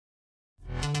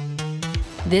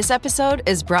This episode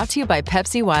is brought to you by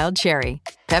Pepsi Wild Cherry.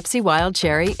 Pepsi Wild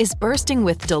Cherry is bursting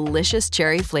with delicious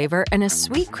cherry flavor and a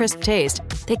sweet, crisp taste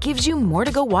that gives you more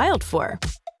to go wild for.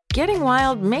 Getting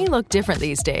wild may look different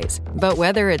these days, but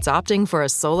whether it's opting for a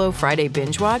solo Friday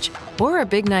binge watch or a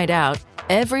big night out,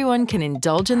 everyone can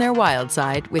indulge in their wild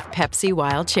side with Pepsi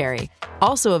Wild Cherry.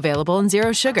 Also available in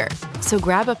Zero Sugar. So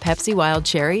grab a Pepsi Wild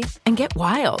Cherry and get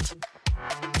wild.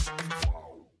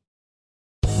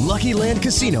 Lucky Land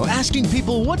Casino, asking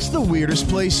people, what's the weirdest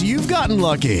place you've gotten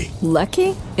lucky?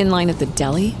 Lucky? In line at the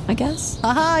deli, I guess?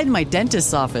 Aha, in my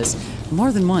dentist's office.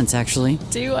 More than once, actually.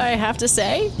 Do I have to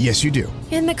say? Yes, you do.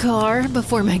 In the car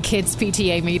before my kids'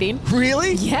 PTA meeting.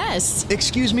 Really? Yes.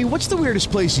 Excuse me, what's the weirdest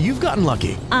place you've gotten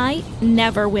lucky? I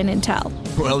never win and tell.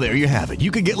 Well, there you have it.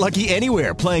 You can get lucky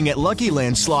anywhere, playing at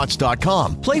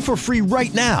LuckyLandSlots.com. Play for free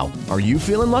right now. Are you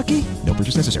feeling lucky? No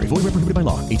purchase necessary. Void where prohibited by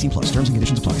law. 18+. Terms and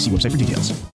conditions apply. See website for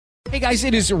details. Hey guys,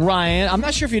 it is Ryan. I'm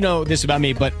not sure if you know this about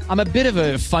me, but I'm a bit of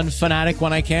a fun fanatic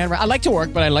when I can. I like to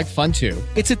work, but I like fun too.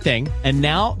 It's a thing. And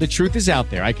now the truth is out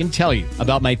there. I can tell you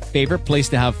about my favorite place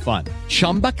to have fun.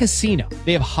 Chumba Casino.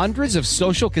 They have hundreds of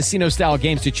social casino style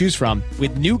games to choose from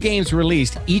with new games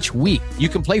released each week. You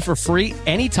can play for free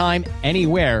anytime,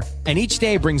 anywhere. And each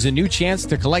day brings a new chance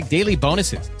to collect daily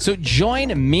bonuses. So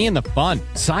join me in the fun.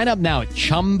 Sign up now at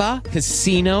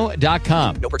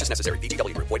ChumbaCasino.com. No purchase necessary.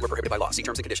 VGW. Void where prohibited by law. See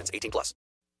terms and conditions. 18+.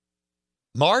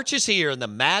 March is here and the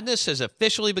madness has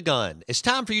officially begun. It's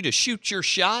time for you to shoot your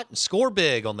shot and score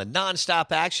big on the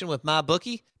nonstop action with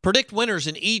MyBookie. Predict winners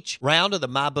in each round of the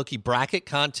MyBookie bracket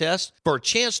contest for a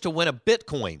chance to win a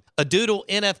Bitcoin, a Doodle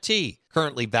NFT,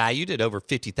 currently valued at over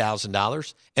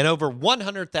 $50,000, and over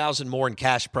 $100,000 more in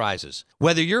cash prizes.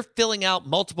 Whether you're filling out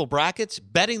multiple brackets,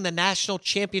 betting the national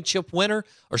championship winner,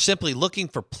 or simply looking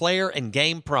for player and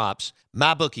game props,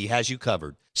 MyBookie has you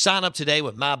covered. Sign up today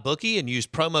with MyBookie and use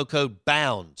promo code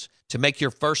BOUNDS to make your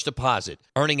first deposit,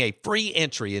 earning a free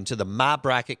entry into the My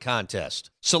Bracket contest.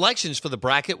 Selections for the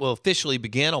bracket will officially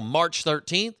begin on March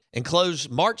 13th and close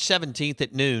March 17th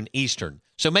at noon Eastern.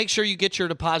 So make sure you get your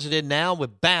deposit in now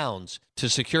with Bounds to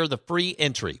secure the free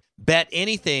entry. Bet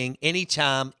anything,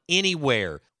 anytime,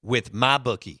 anywhere with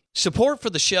MyBookie. Support for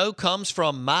the show comes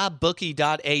from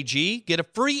MyBookie.ag. Get a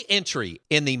free entry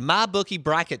in the MyBookie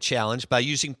Bracket Challenge by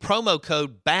using promo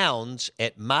code BOUNDS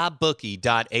at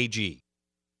MyBookie.ag.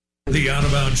 The Out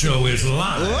of Bounds Show is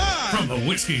live from the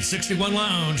Whiskey 61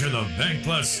 Lounge in the Bank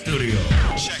Plus studio.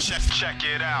 Check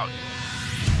it out.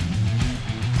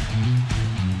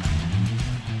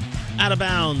 Out of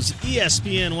Bounds,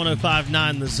 ESPN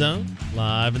 105.9 The Zone,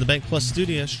 live in the Bank Plus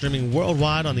studio, streaming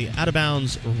worldwide on the Out of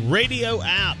Bounds radio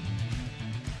app.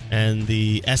 And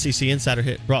the SEC Insider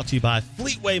Hit brought to you by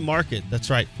Fleetway Market.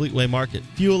 That's right, Fleetway Market.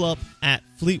 Fuel up at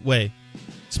Fleetway.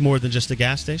 It's more than just a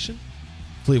gas station.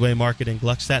 Fleetway Market in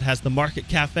Gluckstadt has the Market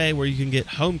Cafe where you can get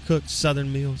home-cooked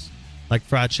southern meals like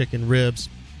fried chicken, ribs,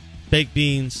 baked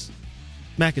beans,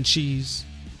 mac and cheese,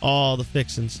 all the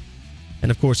fixins. And,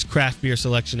 of course, craft beer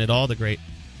selection at all the great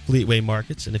Fleetway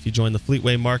Markets. And if you join the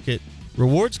Fleetway Market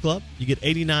Rewards Club, you get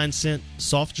 89-cent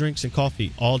soft drinks and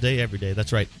coffee all day, every day.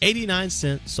 That's right,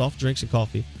 89-cent soft drinks and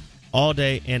coffee all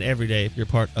day and every day if you're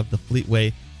part of the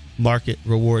Fleetway Market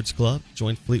Rewards Club.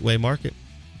 Join Fleetway Market.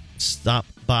 Stop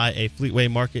by a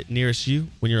Fleetway Market nearest you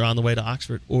when you're on the way to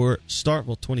Oxford or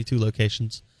Starkville, 22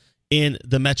 locations in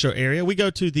the metro area. We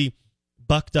go to the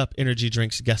Bucked Up Energy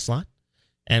Drinks guest line,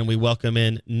 and we welcome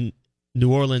in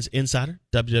New Orleans insider,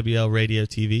 WWL Radio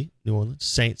TV, New Orleans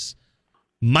Saints,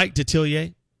 Mike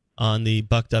Detillier on the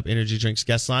Bucked Up Energy Drinks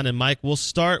guest line. And Mike, we'll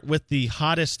start with the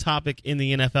hottest topic in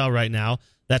the NFL right now.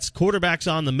 That's quarterbacks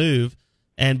on the move.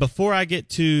 And before I get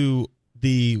to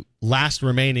the last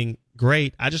remaining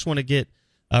great, I just want to get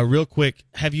real quick,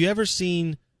 have you ever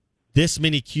seen this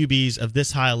many QBs of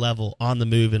this high level on the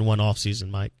move in one offseason,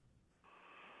 Mike?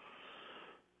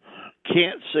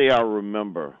 Can't say I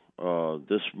remember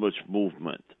this much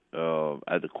movement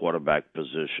at the quarterback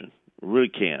position. Really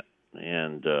can't.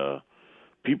 And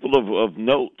people of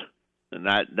note, and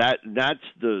that's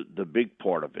the big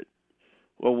part of it.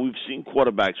 Well, we've seen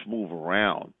quarterbacks move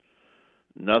around.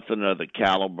 Nothing of the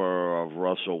caliber of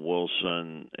Russell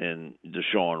Wilson and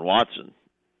Deshaun Watson.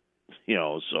 You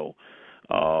know, so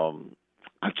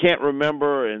I can't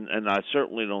remember, and I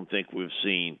certainly don't think we've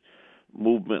seen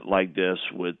movement like this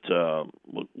with the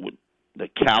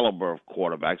caliber of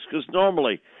quarterbacks, because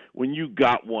normally when you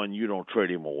got one, you don't trade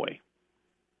him away.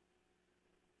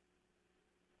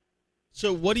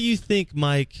 So what do you think,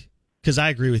 Mike, because I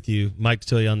agree with you, Mike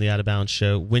Detillier on the Out of Bounds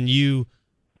show, when you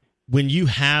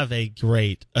have a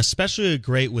great, especially a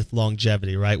great with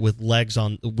longevity, right, with legs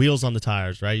on, wheels on the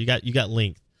tires, right, you got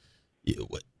length,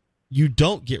 you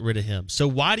don't get rid of him. So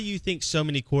why do you think so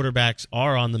many quarterbacks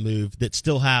are on the move that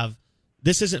still have,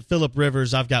 this isn't Phillip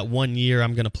Rivers, I've got 1 year,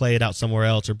 I'm going to play it out somewhere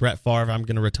else, or Brett Favre, I'm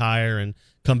going to retire and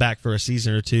come back for a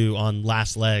season or two on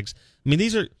last legs. I mean,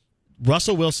 these are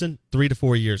Russell Wilson, 3 to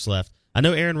 4 years left. I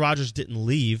know Aaron Rodgers didn't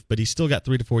leave, but he's still got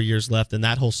 3 to 4 years left, and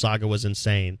that whole saga was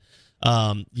insane.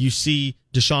 You see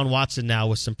Deshaun Watson now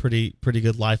with some pretty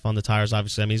good life on the tires,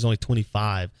 obviously. I mean, he's only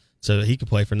 25, so he could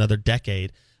play for another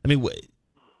decade. I mean,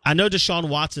 I know Deshaun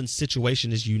Watson's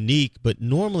situation is unique, but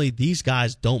normally these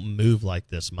guys don't move like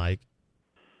this, Mike.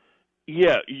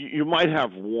 Yeah, you might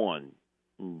have one,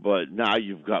 but now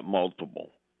you've got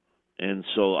multiple. And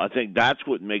so I think that's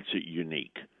what makes it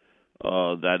unique,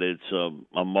 that it's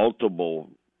a multiple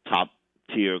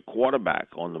top-tier quarterback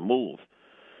on the move.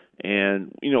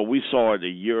 And, we saw it a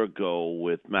year ago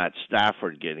with Matt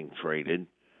Stafford getting traded.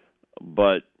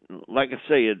 But like I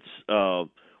say, it's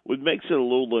what makes it a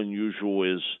little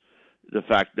unusual is the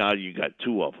fact now you got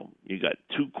two of them. You got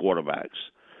two quarterbacks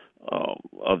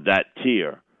of that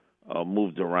tier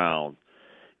moved around.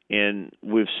 And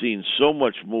we've seen so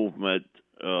much movement,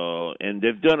 and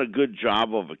they've done a good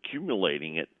job of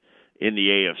accumulating it in the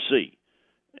AFC.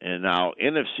 And now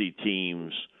NFC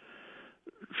teams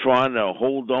trying to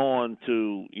hold on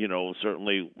to,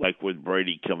 certainly like with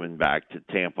Brady coming back to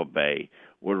Tampa Bay,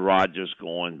 with Rodgers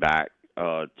going back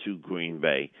to Green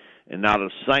Bay. And now the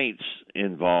Saints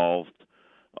involved,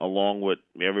 along with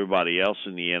everybody else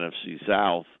in the NFC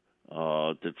South,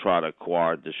 to try to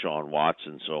acquire Deshaun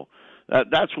Watson. So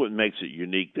that's what makes it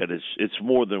unique, that it's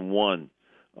more than one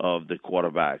of the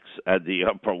quarterbacks at the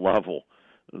upper level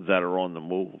that are on the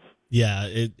move. Yeah,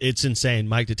 it's insane.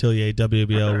 Mike Detillier,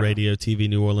 WBL Radio TV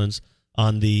New Orleans,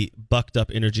 on the Bucked Up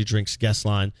Energy Drinks guest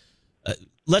line.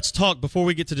 Let's talk, before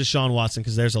we get to Deshaun Watson,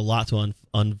 because there's a lot to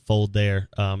unfold there,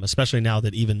 especially now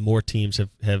that even more teams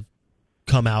have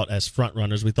come out as front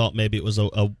runners. We thought maybe it was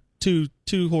a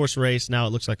two-horse race. Now it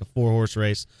looks like a 4-horse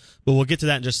race. But we'll get to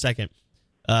that in just a second.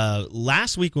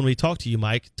 Last week when we talked to you,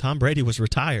 Mike, Tom Brady was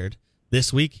retired.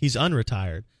 This week, he's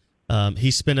unretired. He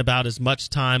spent about as much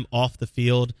time off the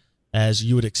field as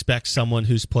you would expect someone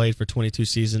who's played for 22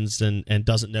 seasons and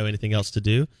doesn't know anything else to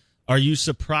do. Are you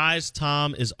surprised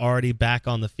Tom is already back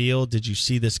on the field? Did you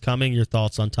see this coming? Your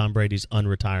thoughts on Tom Brady's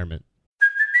unretirement?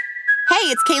 Hey,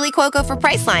 it's Kaylee Cuoco for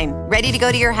Priceline. Ready to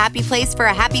go to your happy place for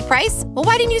a happy price? Well,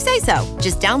 why didn't you say so?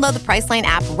 Just download the Priceline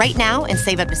app right now and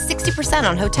save up to 60%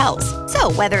 on hotels.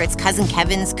 So whether it's Cousin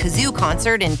Kevin's Kazoo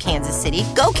Concert in Kansas City,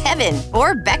 go Kevin,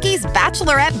 or Becky's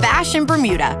Bachelorette Bash in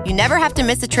Bermuda, you never have to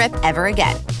miss a trip ever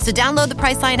again. So download the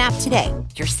Priceline app today.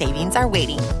 Your savings are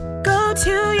waiting. Go to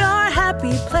your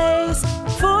happy place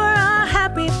for a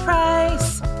happy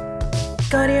price.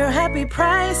 Go to your happy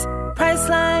price,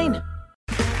 Priceline.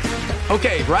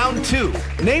 Okay, round 2.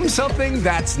 Name something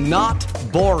that's not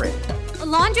boring. A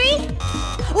laundry?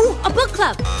 Ooh, a book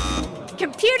club.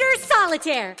 Computer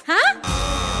solitaire, huh?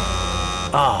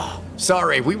 Ah, oh,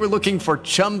 sorry, we were looking for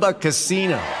Chumba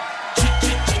Casino.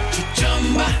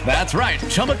 That's right,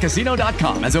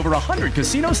 ChumbaCasino.com has over 100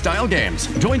 casino-style games.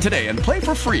 Join today and play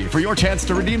for free for your chance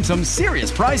to redeem some serious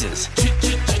prizes.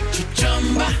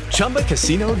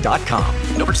 ChumbaCasino.com.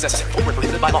 No purchase necessary. Void where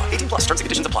prohibited by law. 18+ terms and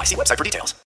conditions apply. See website for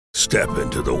details. Step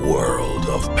into the world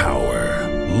of power,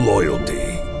 loyalty,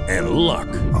 and luck.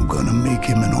 I'm gonna make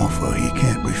him an offer he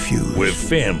can't refuse. With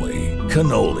family,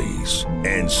 cannolis,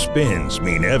 and spins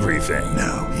mean everything.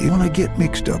 Now, you wanna get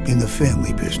mixed up in the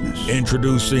family business.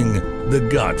 Introducing The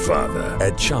Godfather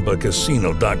at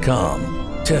ChumbaCasino.com.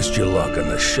 Test your luck in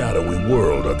the shadowy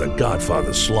world of The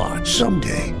Godfather slot.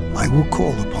 Someday, I will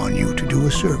call upon you to do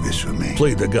a service for me.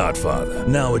 Play The Godfather,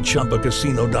 now at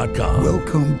ChumbaCasino.com.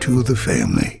 Welcome to the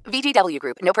family. VGW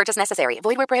Group. No purchase necessary.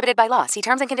 Void where prohibited by law. See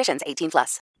terms and conditions.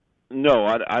 18+. No,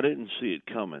 I didn't see it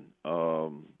coming.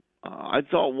 I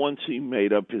thought once he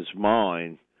made up his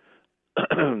mind,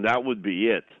 that would be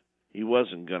it. He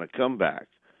wasn't going to come back.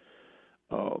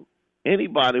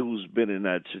 Anybody who's been in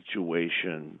that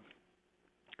situation,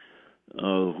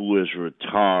 who is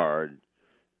retired,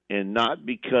 and not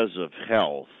because of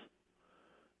health,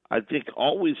 I think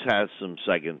always has some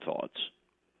second thoughts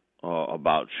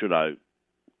about should I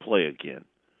play again.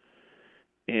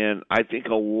 And I think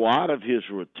a lot of his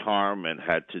retirement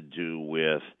had to do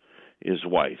with his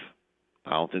wife.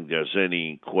 I don't think there's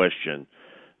any question.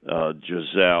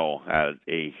 Giselle had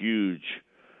a huge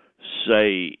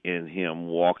say in him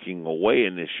walking away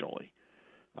initially.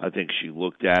 I think she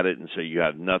looked at it and said, "You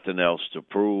have nothing else to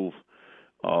prove.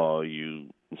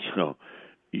 You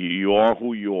are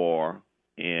who you are,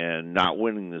 and not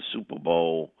winning the Super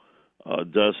Bowl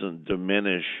doesn't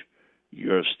diminish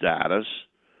your status.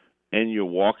 and you're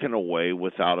walking away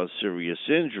without a serious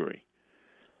injury.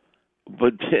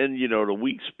 But then, the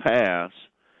weeks pass,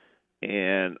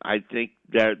 and I think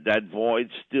that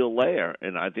void's still there,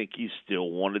 and I think he still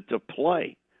wanted to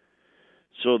play.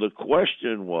 So the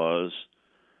question was,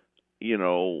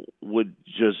 would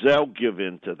Giselle give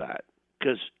in to that?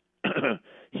 Because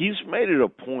he's made it a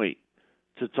point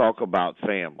to talk about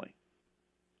family,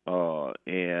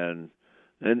 and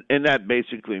that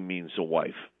basically means the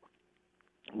wife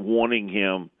wanting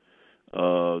him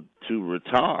to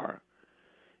retire.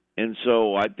 And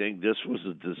so I think this was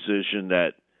a decision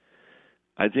that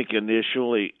I think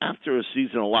initially, after a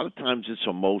season, a lot of times it's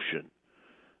emotion.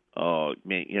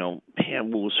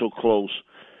 Man, we were so close,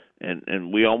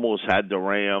 and we almost had the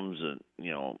Rams, and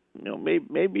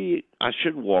maybe I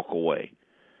should walk away.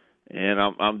 And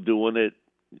I'm doing it,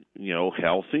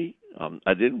 healthy.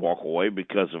 I didn't walk away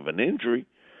because of an injury.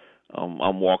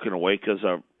 I'm walking away because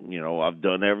I've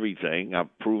done everything.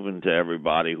 I've proven to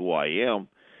everybody who I am.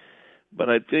 But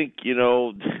I think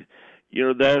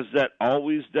there's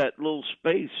always that little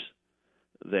space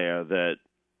there that,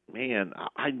 man,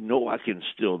 I know I can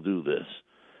still do this,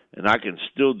 and I can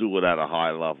still do it at a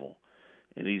high level.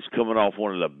 And he's coming off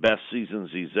one of the best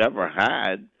seasons he's ever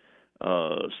had,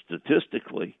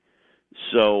 statistically.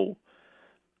 So,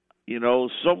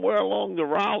 somewhere along the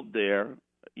route there,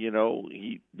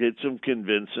 he did some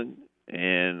convincing,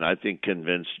 and I think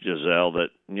convinced Giselle that,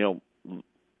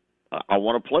 I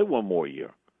want to play one more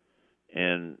year.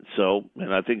 And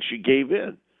I think she gave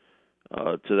in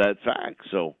to that fact.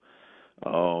 So,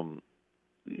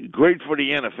 great for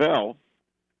the NFL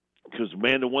because,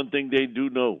 man, the one thing they do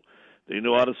know, they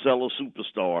know how to sell a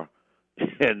superstar.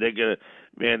 And they're going to,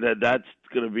 man, that's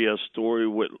going to be a story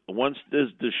with, once this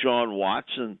Deshaun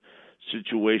Watson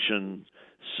situation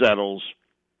settles,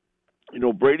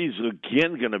 Brady's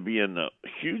again going to be in a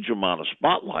huge amount of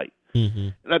spotlight. Mm-hmm.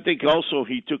 And I think also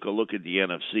he took a look at the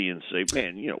NFC and say,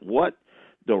 man, what?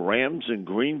 The Rams in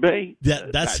Green Bay?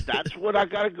 That's what I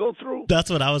got to go through? That's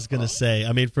what I was going to say.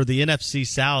 I mean, for the NFC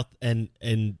South and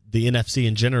the NFC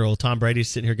in general, Tom Brady's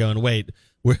sitting here going, wait,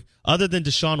 other than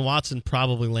Deshaun Watson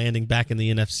probably landing back in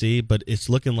the NFC, but it's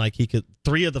looking like he could.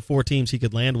 3 of the 4 teams he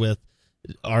could land with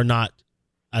are not,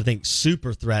 I think,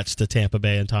 super threats to Tampa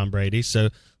Bay and Tom Brady. So,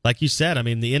 like you said, I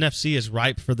mean, the NFC is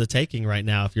ripe for the taking right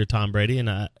now if you're Tom Brady, and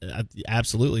I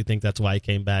absolutely think that's why he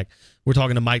came back. We're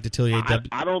talking to Mike Detillier.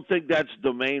 I don't think that's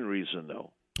the main reason, though.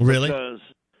 Really?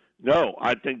 No,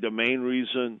 I think the main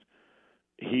reason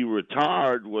he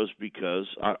retired was because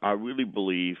I really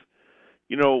believe,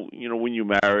 when you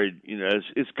married,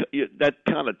 it's that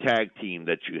kind of tag team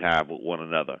that you have with one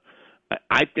another.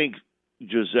 I think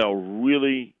Giselle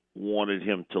really wanted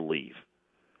him to leave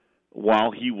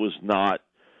while he was not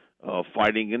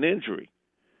fighting an injury.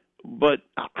 But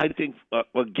I think,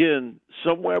 again,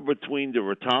 somewhere between the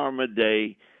retirement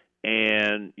day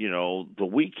and, the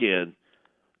weekend,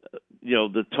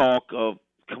 the talk of,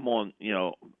 come on,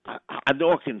 I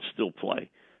know I can still play,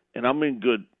 and I'm in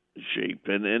good shape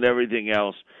and everything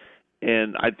else.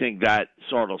 And I think that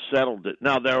sort of settled it.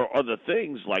 Now, there are other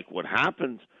things like what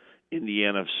happened in the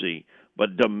NFC,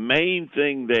 but the main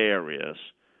thing there is,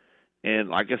 and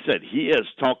like I said, he has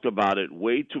talked about it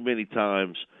way too many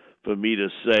times for me to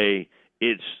say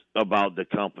it's about the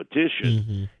competition.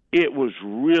 Mm-hmm. It was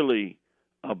really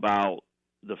about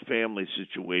the family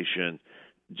situation,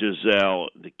 Giselle,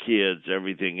 the kids,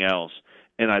 everything else.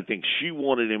 And I think she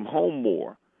wanted him home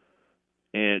more.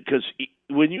 And because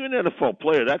when you're an NFL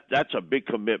player, that's a big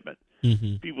commitment.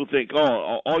 Mm-hmm. People think,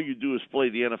 all you do is play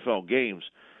the NFL games.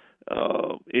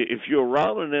 If you're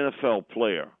around an NFL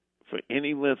player for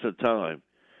any length of time,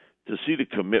 to see the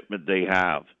commitment they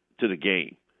have to the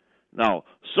game. Now,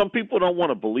 some people don't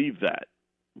want to believe that,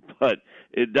 but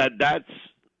that's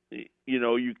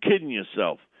you're kidding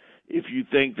yourself if you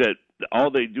think that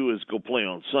all they do is go play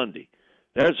on Sunday.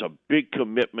 There's a big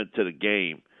commitment to the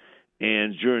game,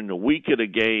 and during the week of the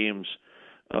games,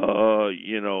 a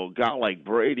guy like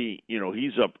Brady,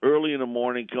 he's up early in the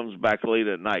morning, comes back late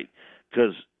at night,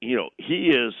 because he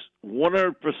is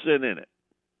 100% in it.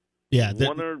 Yeah,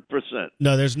 100%.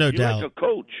 No, there's no doubt. Like a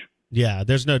coach. Yeah,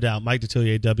 there's no doubt. Mike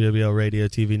Detillier, WWL Radio,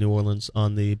 TV New Orleans,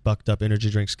 on the Bucked Up Energy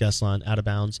Drinks guest line, Out of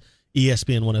Bounds,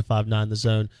 ESPN 105.9 The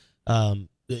Zone.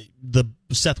 The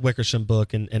Seth Wickersham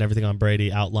book and everything on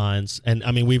Brady outlines, and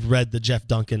I mean, we've read the Jeff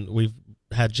Duncan. We've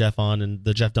had Jeff on, and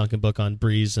the Jeff Duncan book on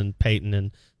Breeze and Peyton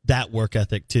and that work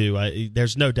ethic too.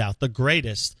 There's no doubt the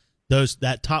greatest.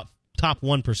 That top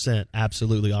 1%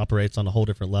 absolutely operates on a whole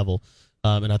different level,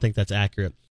 and I think that's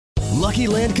accurate. Lucky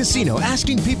Land Casino,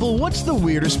 asking people, what's the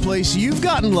weirdest place you've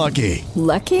gotten lucky?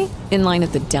 Lucky? In line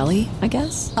at the deli, I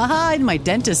guess? Aha, in my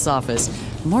dentist's office.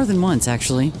 More than once,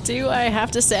 actually. Do I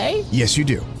have to say? Yes, you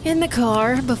do. In the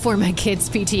car before my kids'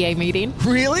 PTA meeting.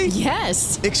 Really?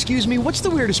 Yes. Excuse me, what's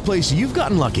the weirdest place you've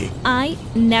gotten lucky? I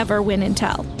never win and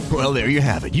tell. Well, there you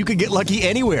have it. You can get lucky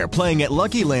anywhere, playing at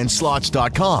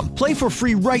LuckyLandSlots.com. Play for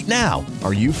free right now.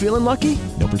 Are you feeling lucky?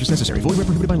 No purchase necessary. Void where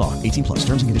prohibited by law. 18 plus.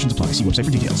 Terms and conditions apply. See website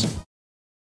for details.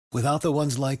 Without the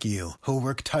ones like you, who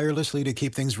work tirelessly to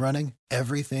keep things running,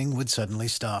 everything would suddenly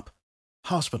stop.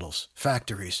 Hospitals,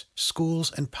 factories,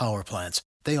 schools, and power plants,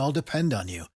 they all depend on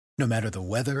you. No matter the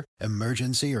weather,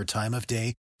 emergency, or time of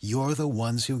day, you're the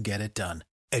ones who get it done.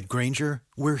 At Grainger,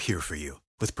 we're here for you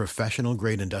with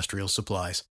professional-grade industrial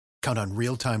supplies. Count on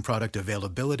real-time product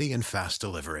availability and fast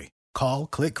delivery. Call,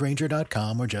 click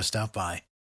Grainger.com, or just stop by.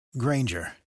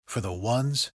 Grainger, for the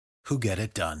ones who get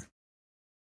it done.